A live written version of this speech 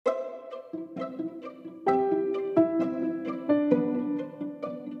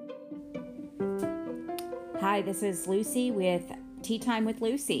Hi, this is Lucy with Tea Time with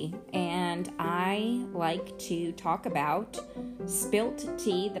Lucy, and I like to talk about spilt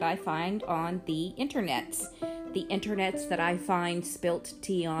tea that I find on the internets. The internets that I find spilt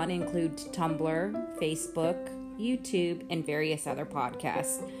tea on include Tumblr, Facebook, YouTube, and various other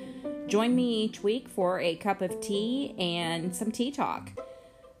podcasts. Join me each week for a cup of tea and some tea talk.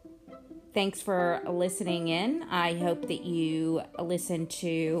 Thanks for listening in. I hope that you listen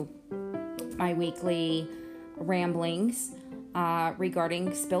to my weekly ramblings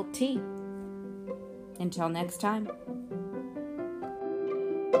regarding spilt tea. Until next time.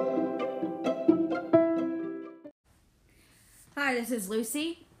 Hi, this is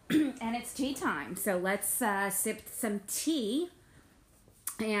Lucy, and it's tea time. So let's sip some tea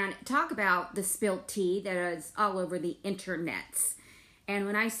and talk about the spilt tea that is all over the internets. And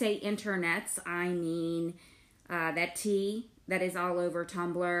when I say internets, I mean that tea that is all over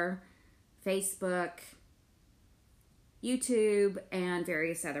Tumblr, Facebook, YouTube, and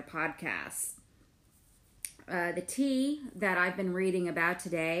various other podcasts. The tea that I've been reading about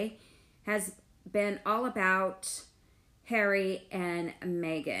today has been all about Harry and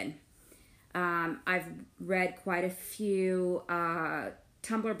Meghan. I've read quite a few Tumblr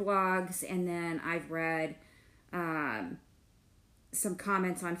blogs, and then I've read some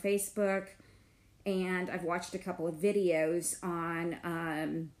comments on Facebook, and I've watched a couple of videos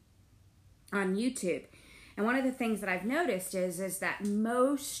on YouTube. And one of the things that I've noticed is that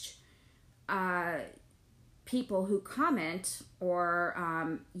most people who comment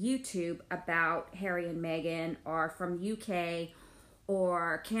or YouTube about Harry and Meghan are from UK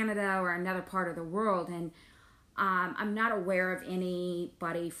or Canada or another part of the world. And I'm not aware of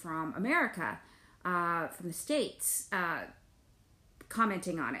anybody from America, from the States,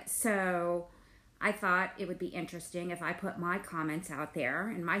 commenting on it. So I thought it would be interesting if I put my comments out there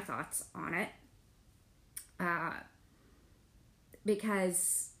and my thoughts on it.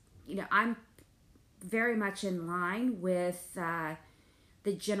 Because, I'm very much in line with the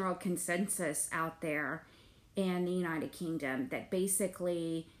general consensus out there in the United Kingdom that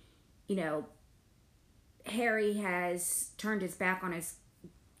basically, Harry has turned his back on his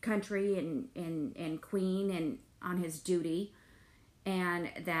country and Queen and on his duty, and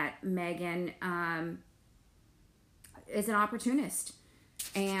that Meghan is an opportunist.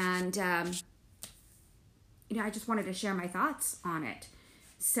 And I just wanted to share my thoughts on it.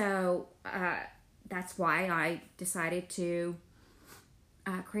 So that's why I decided to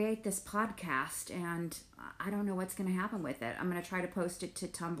create this podcast, and I don't know what's going to happen with it. I'm going to try to post it to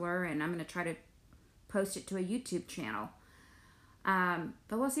Tumblr, and I'm going to try to post it to a YouTube channel.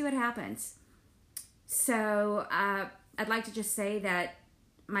 But we'll see what happens. So I'd like to just say that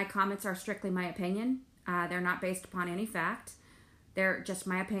my comments are strictly my opinion. They're not based upon any fact. They're just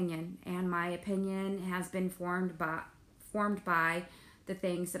my opinion, and my opinion has been formed by the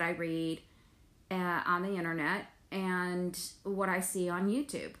things that I read on the internet and what I see on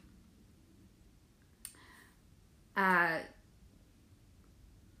YouTube.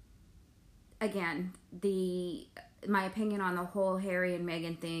 Again, my opinion on the whole Harry and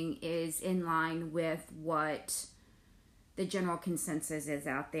Meghan thing is in line with what the general consensus is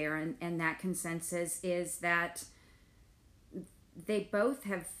out there, and that consensus is that they both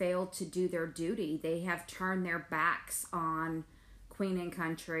have failed to do their duty. They have turned their backs on Queen and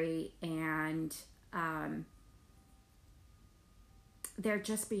country, and they're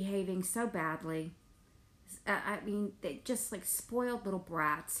just behaving so badly. They're just like spoiled little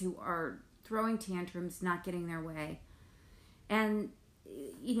brats who are throwing tantrums, not getting their way. And,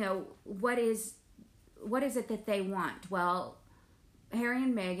 what is it that they want? Well, Harry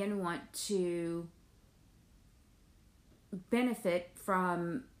and Meghan want to benefit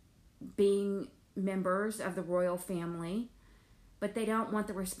from being members of the royal family, but they don't want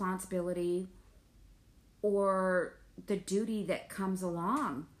the responsibility or the duty that comes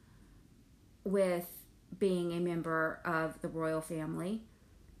along with being a member of the royal family,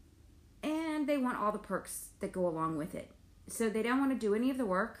 and they want all the perks that go along with it. So they don't want to do any of the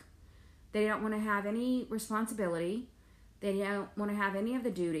work. They don't want to have any responsibility. They don't want to have any of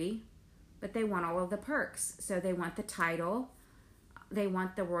the duty, but they want all of the perks. So they want the title. They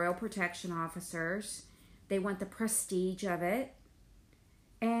want the royal protection officers. They want the prestige of it.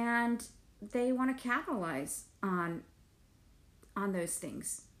 And they want to capitalize on those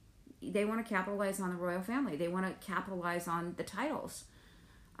things. They want to capitalize on the royal family. They want to capitalize on the titles.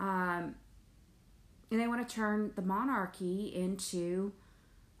 And they want to turn the monarchy into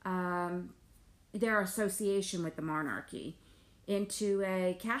their association with the monarchy into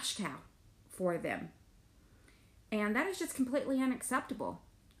a cash cow. for them. And that is just completely unacceptable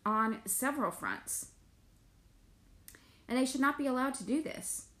on several fronts. And they should not be allowed to do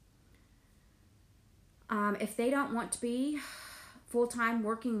this. If they don't want to be full-time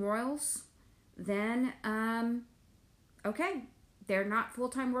working royals, then, okay, they're not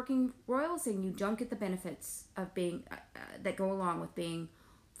full-time working royals, and you don't get the benefits of being, that go along with being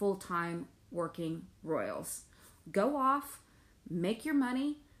full-time working royals. Go off, make your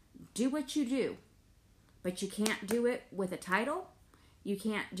money, do what you do. But you can't do it with a title. You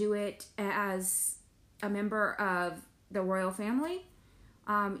can't do it as a member of the royal family.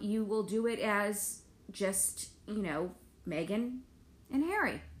 You will do it as just, Meghan and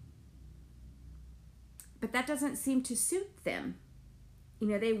Harry. But that doesn't seem to suit them.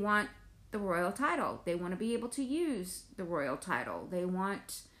 They want the royal title. They want to be able to use the royal title. They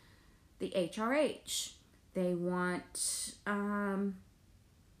want the HRH. They want,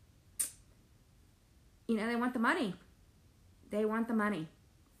 they want the money. They want the money.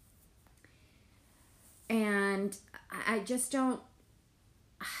 And I just don't,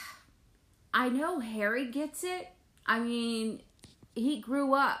 I know Harry gets it. I mean, he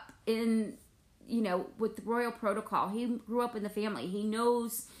grew up in, with the royal protocol. He grew up in the family.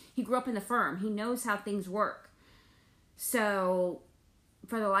 He grew up in the firm. He knows how things work. So,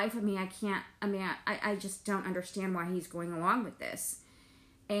 for the life of me, I just don't understand why he's going along with this.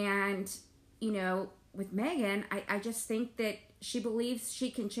 And, with Meghan, I just think that she believes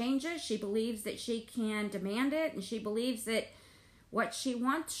she can change it. She believes that she can demand it. And she believes that what she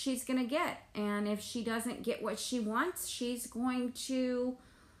wants, she's going to get. And if she doesn't get what she wants, she's going to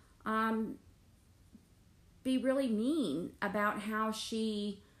be really mean about how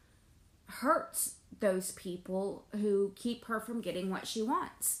she hurts those people who keep her from getting what she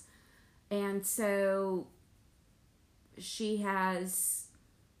wants. And so she has,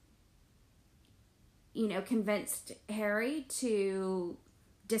 convinced Harry to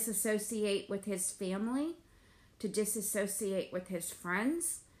disassociate with his family, to disassociate with his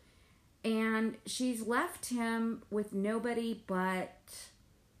friends, and she's left him with nobody but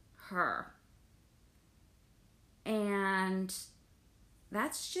her. And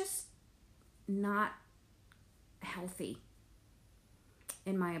that's just not healthy,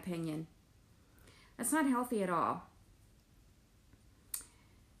 in my opinion. That's not healthy at all.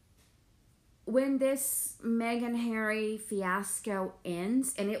 When this Meghan Harry fiasco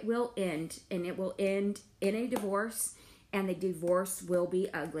ends, and it will end in a divorce, and the divorce will be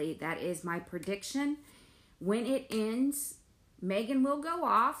ugly. That is my prediction. When it ends, Meghan will go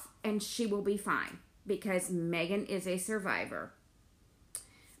off and she will be fine because Meghan is a survivor.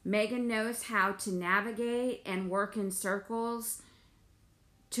 Meghan knows how to navigate and work in circles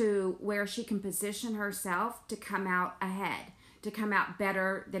to where she can position herself to come out ahead, to come out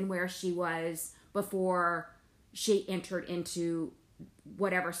better than where she was before she entered into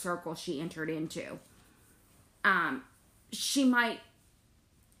whatever circle she entered into. She might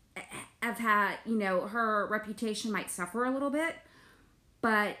have had, her reputation might suffer a little bit,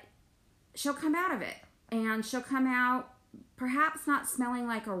 but she'll come out of it. And she'll come out perhaps not smelling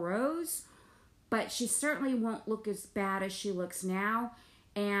like a rose, but she certainly won't look as bad as she looks now.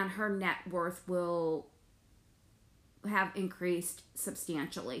 And her net worth will have increased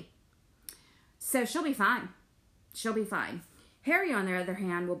substantially. So she'll be fine. She'll be fine. Harry, on the other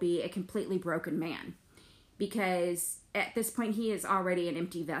hand, will be a completely broken man because at this point he is already an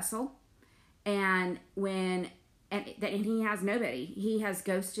empty vessel, and he has nobody. He has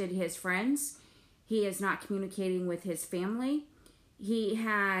ghosted his friends. He is not communicating with his family. He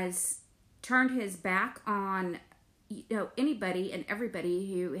has turned his back on anybody and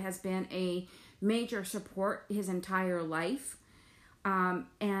everybody who has been a major support his entire life,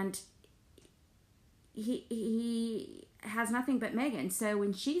 and he has nothing but Meghan. So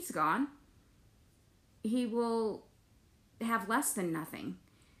when she's gone, he will have less than nothing,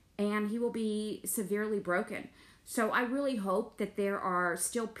 and he will be severely broken. So I really hope that there are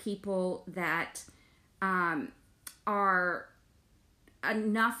still people that are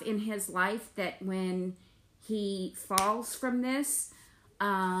enough in his life that when he falls from this,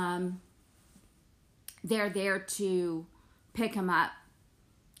 they're there to pick him up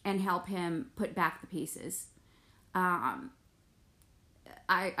and help him put back the pieces. I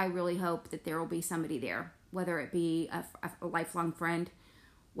really hope that there will be somebody there, whether it be a lifelong friend,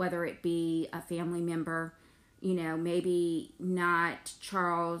 whether it be a family member, maybe not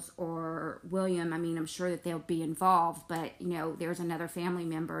Charles or William. I mean, I'm sure that they'll be involved, but, there's another family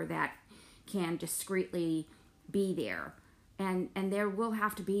member that can discreetly be there. And there will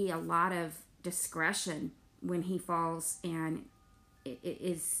have to be a lot of discretion when he falls, and it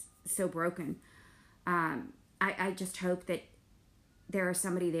is so broken. I just hope that there is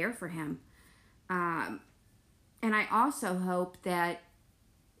somebody there for him. And I also hope that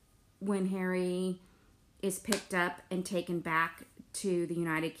when Harry is picked up and taken back to the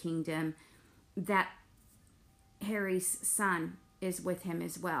United Kingdom, that Harry's son is with him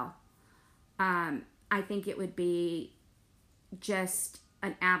as well. I think it would be just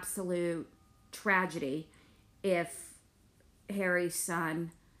an absolute tragedy if Harry's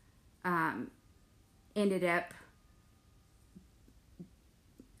son ended up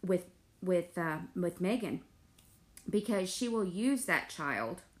with Meghan, because she will use that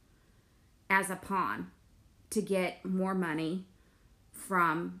child as a pawn to get more money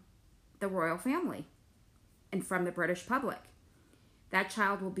from the royal family and from the British public. That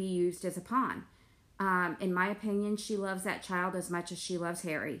child will be used as a pawn. In my opinion, she loves that child as much as she loves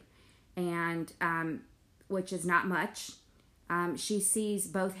Harry, and which is not much. She sees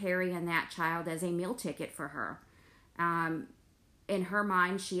both Harry and that child as a meal ticket for her. In her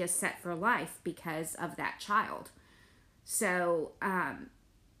mind, she is set for life because of that child. So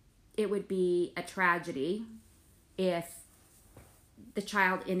it would be a tragedy if the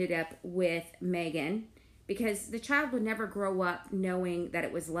child ended up with Meghan, because the child would never grow up knowing that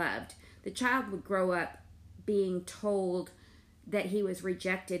it was loved. The child would grow up being told that he was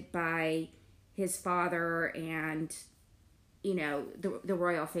rejected by his father and, you know, the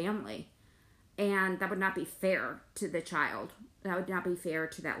royal family. And that would not be fair to the child. That would not be fair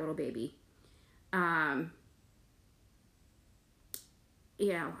to that little baby. You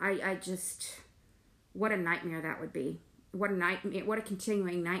know, I just, what a nightmare that would be. What a nightmare, what a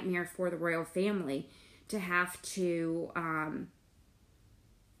continuing nightmare for the royal family to have to,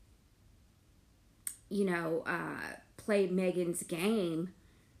 play Meghan's game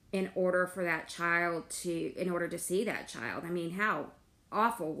in order for that child in order to see that child. I mean, how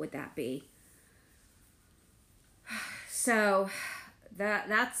awful would that be? So that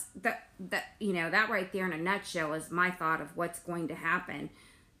right there in a nutshell is my thought of what's going to happen.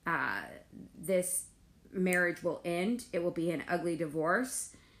 This marriage will end. It will be an ugly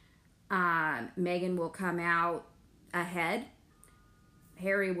divorce. Meghan will come out ahead.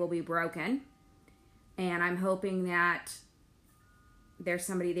 Harry will be broken. And I'm hoping that there's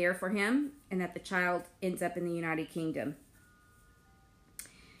somebody there for him and that the child ends up in the United Kingdom.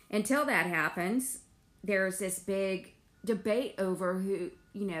 Until that happens, there's this big debate over who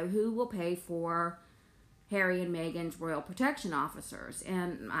will pay for Harry and Meghan's royal protection officers.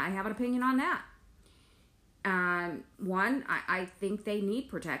 And I have an opinion on that. One, I think they need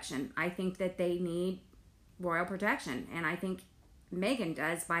protection. I think that they need royal protection. And I think Meghan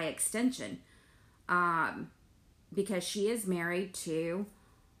does by extension. Because she is married to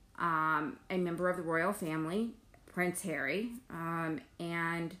a member of the royal family, Prince Harry,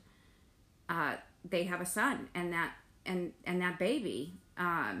 and they have a son, and that baby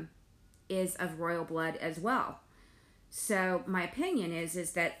is of royal blood as well. So my opinion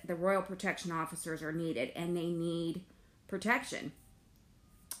is that the royal protection officers are needed, and they need protection.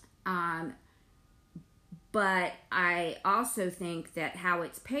 But I also think that how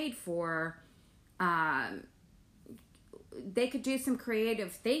it's paid for, they could do some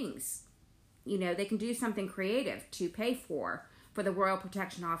creative things. You know, they can do something creative to pay for the royal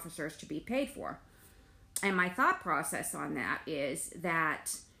protection officers to be paid for. And my thought process on that is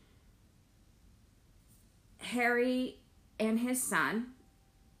that Harry and his son,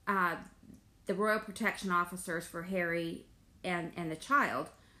 the royal protection officers for Harry and the child,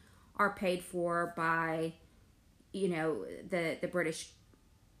 are paid for by, the British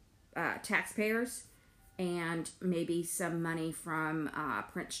taxpayers, and maybe some money from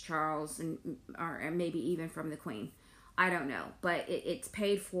Prince Charles or maybe even from the Queen. I don't know, but it's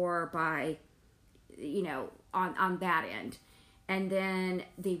paid for by, on that end. And then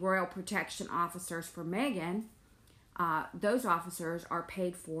the royal protection officers for Meghan, those officers are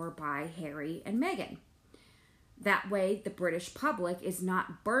paid for by Harry and Meghan. That way, the British public is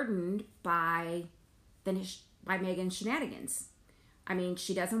not burdened by Meghan's shenanigans. I mean,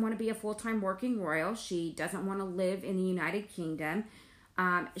 she doesn't want to be a full-time working royal. She doesn't want to live in the United Kingdom.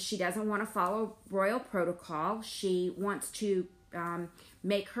 She doesn't want to follow royal protocol. She wants to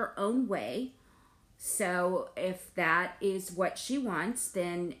make her own way. So if that is what she wants,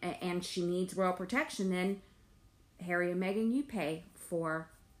 then and she needs royal protection, then Harry and Meghan, you pay for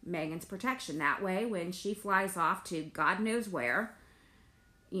Meghan's protection. That way, when she flies off to God knows where,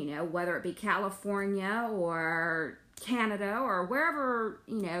 whether it be California or Canada or wherever,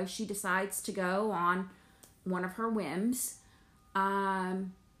 she decides to go on one of her whims, Harry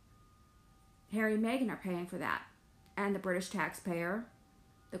and Meghan are paying for that. And the British taxpayer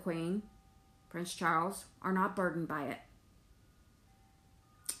the Queen, Prince Charles, are not burdened by it.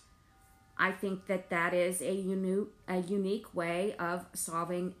 I think that is a unique way of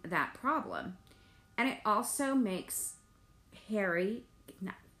solving that problem. And it also makes Harry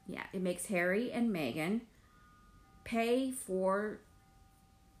and Meghan pay for,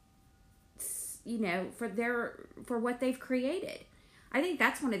 for what they've created. I think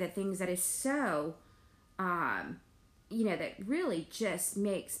that's one of the things that is so, that really just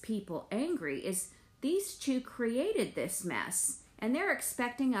makes people angry, is these two created this mess and they're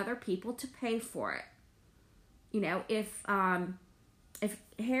expecting other people to pay for it. If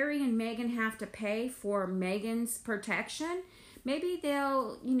Harry and Meghan have to pay for Meghan's protection, maybe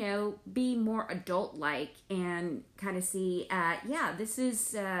they'll, be more adult-like and kind of see, this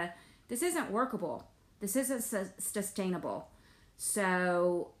isn't workable. This isn't sustainable.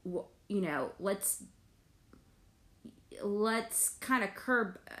 So, let's kind of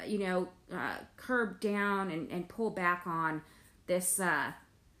curb down and pull back on this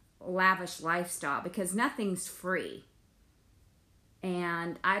lavish lifestyle, because nothing's free.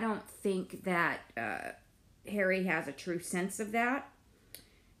 And I don't think that Harry has a true sense of that.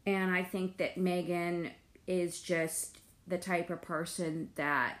 And I think that Meghan is just the type of person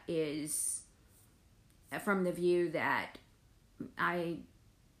that is from the view that I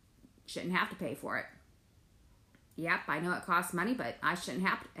shouldn't have to pay for it. Yep, I know it costs money, but I shouldn't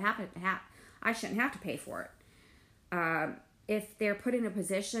have to pay for it. If they're put in a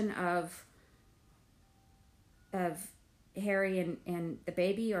position of Harry and the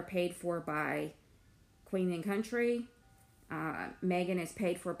baby are paid for by Queen and Country, Meghan is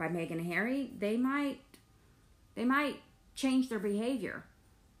paid for by Meghan and Harry, they might change their behavior.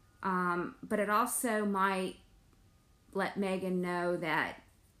 But it also might let Meghan know that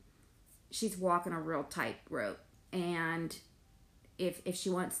she's walking a real tightrope, and if she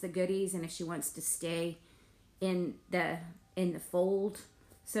wants the goodies and if she wants to stay in the fold,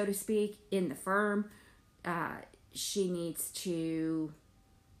 so to speak, in the firm, she needs to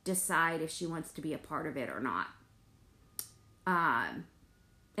decide if she wants to be a part of it or not. And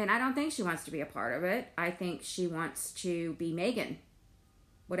I don't think she wants to be a part of it. I think she wants to be Meghan,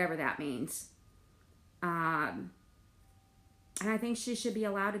 whatever that means. And I think she should be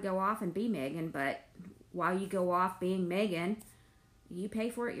allowed to go off and be Meghan, but while you go off being Meghan, you pay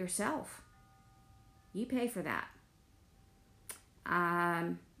for it yourself. You pay for that.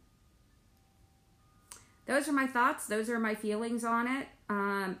 Those are my thoughts. Those are my feelings on it.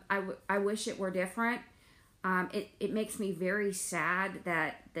 I wish it were different. It makes me very sad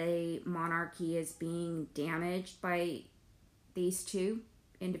that the monarchy is being damaged by these two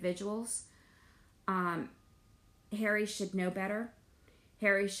individuals. Harry should know better.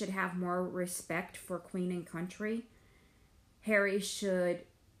 Harry should have more respect for Queen and Country. Harry should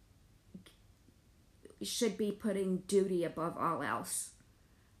be putting duty above all else.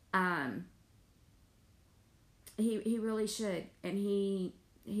 He really should, and he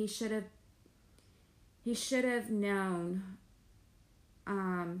should have known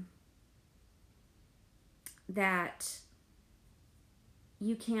that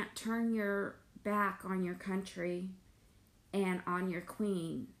you can't turn your back on your country and on your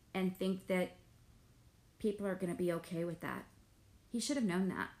queen and think that people are going to be okay with that. He should have known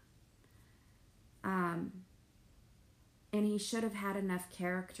that. And he should have had enough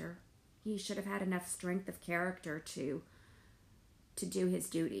character. He should have had enough strength of character to do his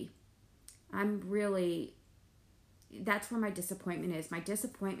duty. That's where my disappointment is. My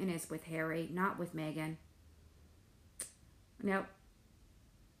disappointment is with Harry, not with Meghan. Nope.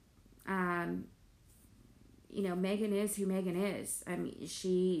 Meghan is who Meghan is. I mean,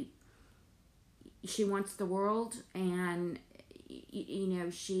 she wants the world, and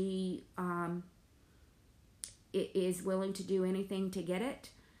she is willing to do anything to get it.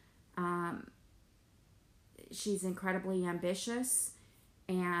 She's incredibly ambitious,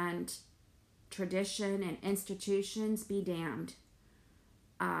 and tradition and institutions be damned.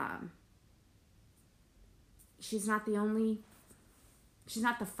 She's not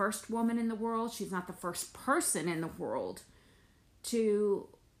the first woman in the world. She's not the first person in the world to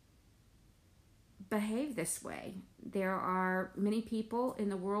behave this way. There are many people in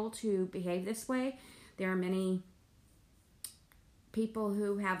the world who behave this way. There are many people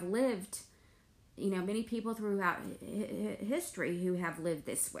who have lived, many people throughout history who have lived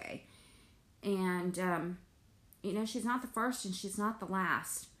this way. And, she's not the first and she's not the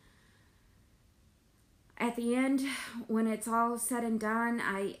last. At the end, when it's all said and done,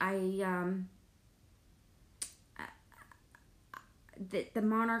 the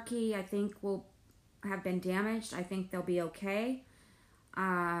monarchy, I think, will have been damaged. I think they'll be okay.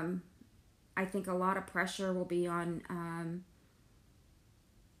 I think a lot of pressure will be on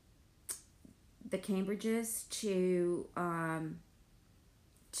the Cambridges to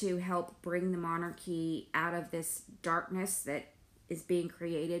help bring the monarchy out of this darkness that is being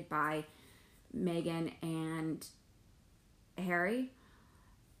created by Meghan and Harry.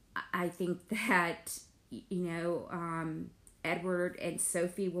 I think that, Edward and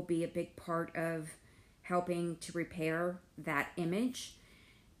Sophie will be a big part of helping to repair that image.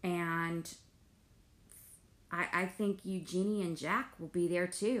 And I think Eugenie and Jack will be there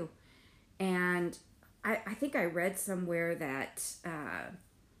too. And I think I read somewhere that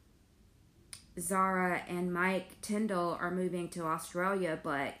Zara and Mike Tyndall are moving to Australia,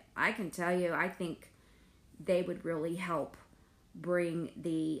 but I can tell you, I think they would really help bring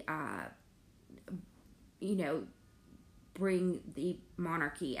the, bring the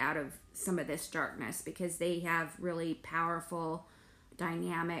monarchy out of some of this darkness, because they have really powerful,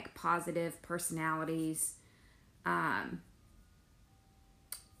 dynamic, positive personalities.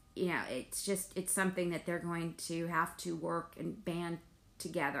 It's something that they're going to have to work and band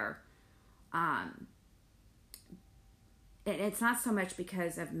together. And it's not so much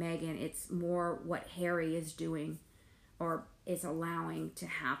because of Meghan, it's more what Harry is doing or is allowing to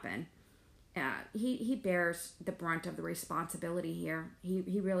happen. He bears the brunt of the responsibility here.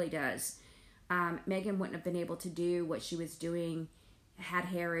 He really does. Meghan wouldn't have been able to do what she was doing had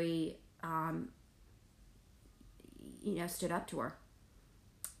Harry, stood up to her.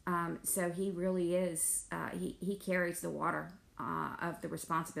 So he really is, he carries the water of the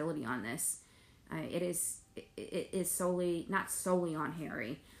responsibility on this. It is solely, not solely on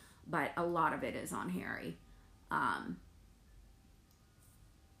Harry, but a lot of it is on Harry.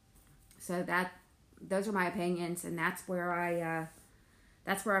 So those are my opinions, and that's where I'm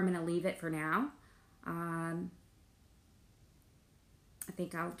going to leave it for now. I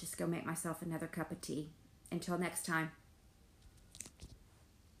think I'll just go make myself another cup of tea. Until next time.